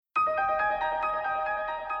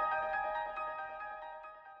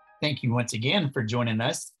Thank you once again for joining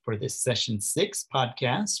us for this Session 6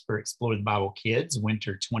 podcast for Explore the Bible Kids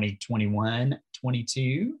Winter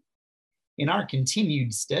 2021-22. In our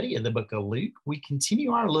continued study of the book of Luke, we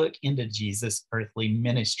continue our look into Jesus' earthly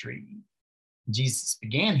ministry. Jesus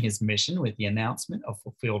began his mission with the announcement of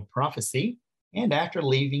fulfilled prophecy, and after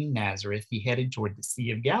leaving Nazareth, he headed toward the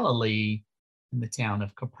Sea of Galilee in the town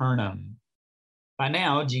of Capernaum. By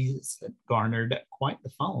now, Jesus had garnered quite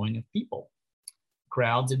the following of people.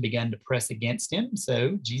 Crowds had begun to press against him,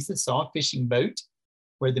 so Jesus saw a fishing boat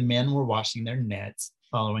where the men were washing their nets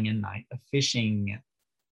following a night of fishing.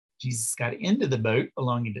 Jesus got into the boat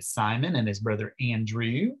belonging to Simon and his brother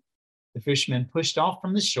Andrew. The fishermen pushed off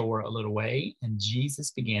from the shore a little way, and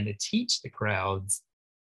Jesus began to teach the crowds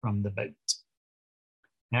from the boat.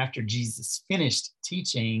 After Jesus finished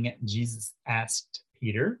teaching, Jesus asked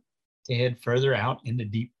Peter to head further out into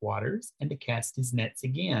deep waters and to cast his nets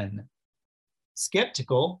again.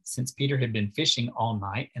 Skeptical, since Peter had been fishing all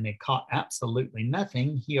night and had caught absolutely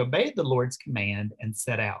nothing, he obeyed the Lord's command and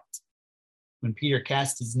set out. When Peter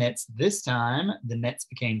cast his nets this time, the nets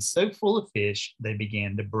became so full of fish they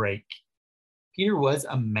began to break. Peter was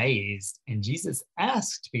amazed, and Jesus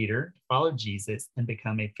asked Peter to follow Jesus and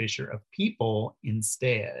become a fisher of people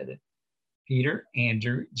instead. Peter,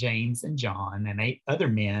 Andrew, James, and John, and 8 other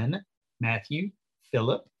men, Matthew,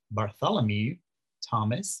 Philip, Bartholomew,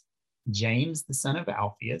 Thomas, James, the son of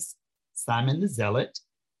Alphaeus, Simon the Zealot,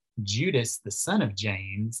 Judas, the son of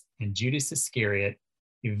James, and Judas Iscariot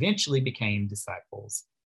eventually became disciples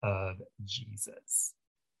of Jesus.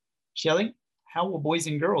 Shelley, how will boys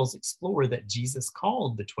and girls explore that Jesus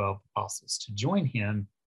called the 12 apostles to join him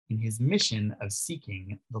in his mission of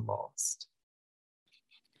seeking the lost?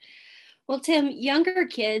 Well, Tim, younger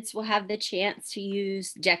kids will have the chance to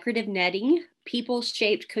use decorative netting,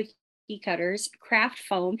 people-shaped cookie cutters, craft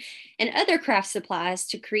foam, and other craft supplies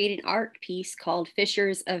to create an art piece called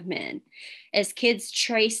Fishers of Men. As kids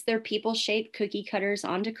trace their people-shaped cookie cutters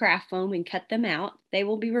onto craft foam and cut them out, they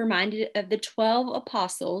will be reminded of the 12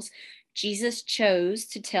 apostles Jesus chose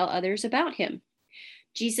to tell others about him.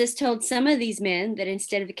 Jesus told some of these men that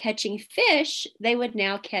instead of catching fish, they would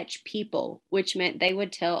now catch people, which meant they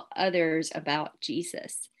would tell others about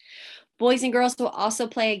Jesus. Boys and girls will also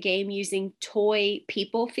play a game using toy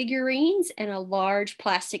people figurines and a large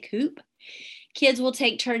plastic hoop. Kids will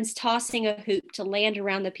take turns tossing a hoop to land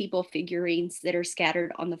around the people figurines that are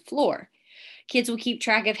scattered on the floor. Kids will keep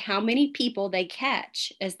track of how many people they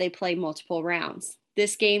catch as they play multiple rounds.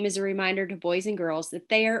 This game is a reminder to boys and girls that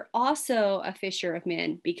they are also a fisher of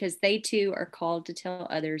men because they too are called to tell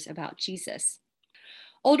others about Jesus.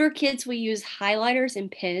 Older kids will use highlighters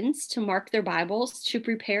and pens to mark their Bibles to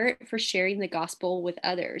prepare it for sharing the gospel with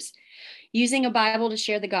others. Using a Bible to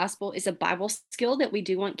share the gospel is a Bible skill that we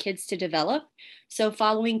do want kids to develop. So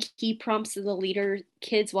following key prompts of the leader,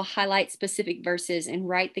 kids will highlight specific verses and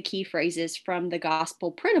write the key phrases from the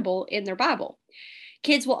gospel printable in their Bible.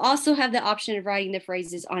 Kids will also have the option of writing the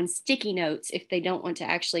phrases on sticky notes if they don't want to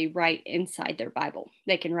actually write inside their Bible.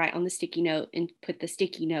 They can write on the sticky note and put the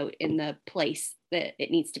sticky note in the place that it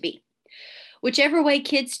needs to be. Whichever way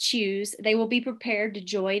kids choose, they will be prepared to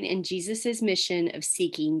join in Jesus's mission of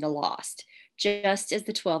seeking the lost, just as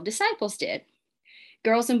the 12 disciples did.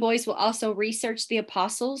 Girls and boys will also research the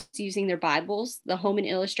apostles using their Bibles, the Holman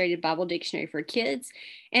Illustrated Bible Dictionary for Kids,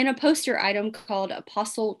 and a poster item called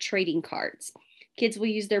Apostle Trading Cards. Kids will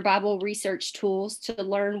use their Bible research tools to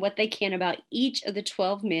learn what they can about each of the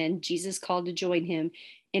 12 men Jesus called to join him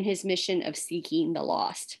in his mission of seeking the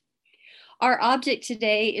lost. Our object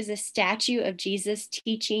today is a statue of Jesus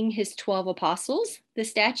teaching his 12 apostles. The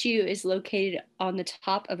statue is located on the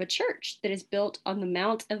top of a church that is built on the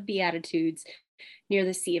Mount of Beatitudes near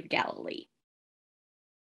the Sea of Galilee.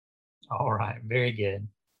 All right, very good.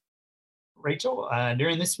 Rachel,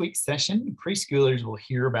 during this week's session, preschoolers will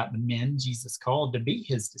hear about the men Jesus called to be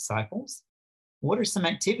his disciples. What are some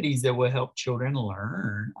activities that will help children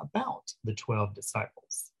learn about the 12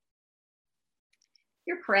 disciples?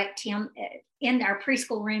 You're correct, Tim. In our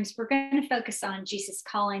preschool rooms, we're going to focus on Jesus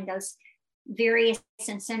calling those various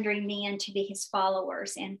and sundry men to be his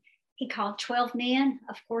followers. And he called 12 men,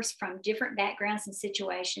 of course, from different backgrounds and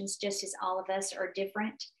situations, just as all of us are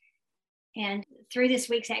different. And through this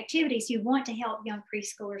week's activities, you want to help young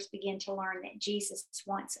preschoolers begin to learn that Jesus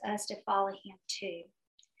wants us to follow him too.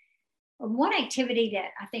 One activity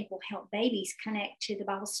that I think will help babies connect to the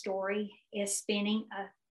Bible story is spinning a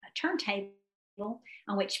turntable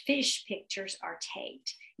on which fish pictures are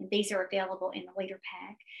taped. And these are available in the leader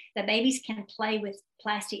pack. The babies can play with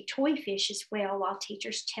plastic toy fish as well while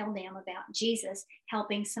teachers tell them about Jesus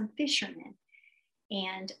helping some fishermen.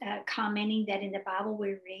 and commenting that in the Bible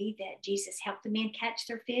we read that Jesus helped the men catch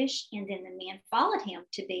their fish, and then the men followed him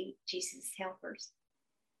to be Jesus' helpers.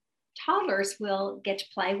 Toddlers will get to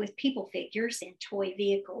play with people figures and toy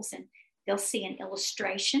vehicles, and they'll see an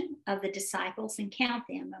illustration of the disciples and count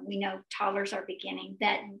them. And we know toddlers are beginning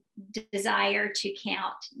that desire to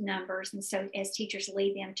count numbers. And so as teachers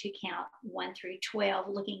lead them to count 1 through 12,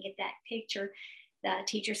 looking at that picture, the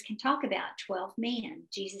teachers can talk about 12 men.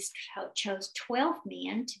 Jesus chose 12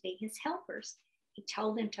 men to be his helpers. He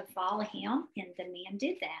told them to follow him, and the men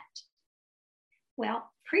did that.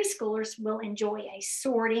 Well, preschoolers will enjoy a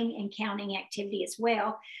sorting and counting activity as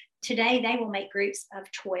well. Today, they will make groups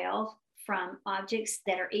of 12 from objects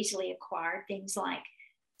that are easily acquired, things like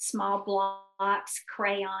small blocks,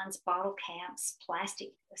 crayons, bottle caps,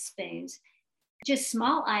 plastic spoons, just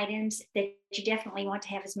small items that you definitely want to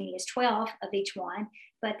have as many as 12 of each one,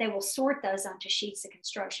 but they will sort those onto sheets of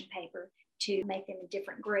construction paper to make them in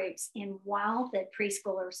different groups. And while the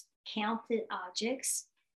preschoolers count the objects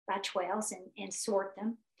by 12s and sort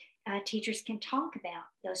them, teachers can talk about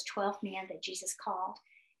those 12 men that Jesus called.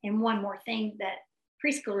 And one more thing that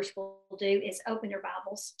preschoolers will do is open their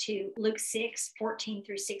Bibles to Luke 6, 14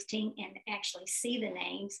 through 16, and actually see the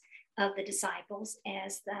names of the disciples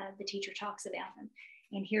as the teacher talks about them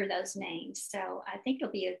and hear those names. So I think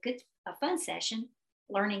it'll be a fun session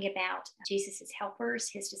learning about Jesus's helpers,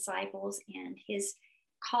 his disciples, and his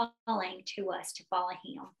calling to us to follow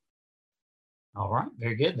him. All right,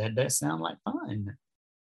 very good. That does sound like fun.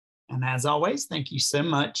 And as always, thank you so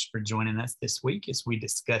much for joining us this week as we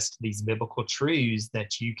discussed these biblical truths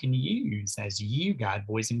that you can use as you guide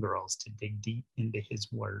boys and girls to dig deep into his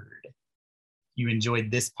word. If you enjoyed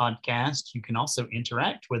this podcast, you can also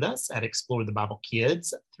interact with us at Explore the Bible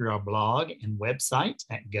Kids through our blog and website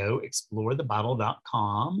at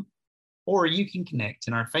goexplorethebible.com, or you can connect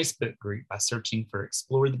in our Facebook group by searching for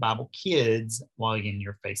Explore the Bible Kids while in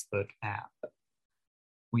your Facebook app.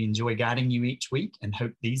 We enjoy guiding you each week and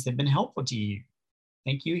hope these have been helpful to you.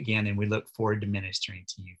 Thank you again, and we look forward to ministering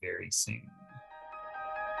to you very soon.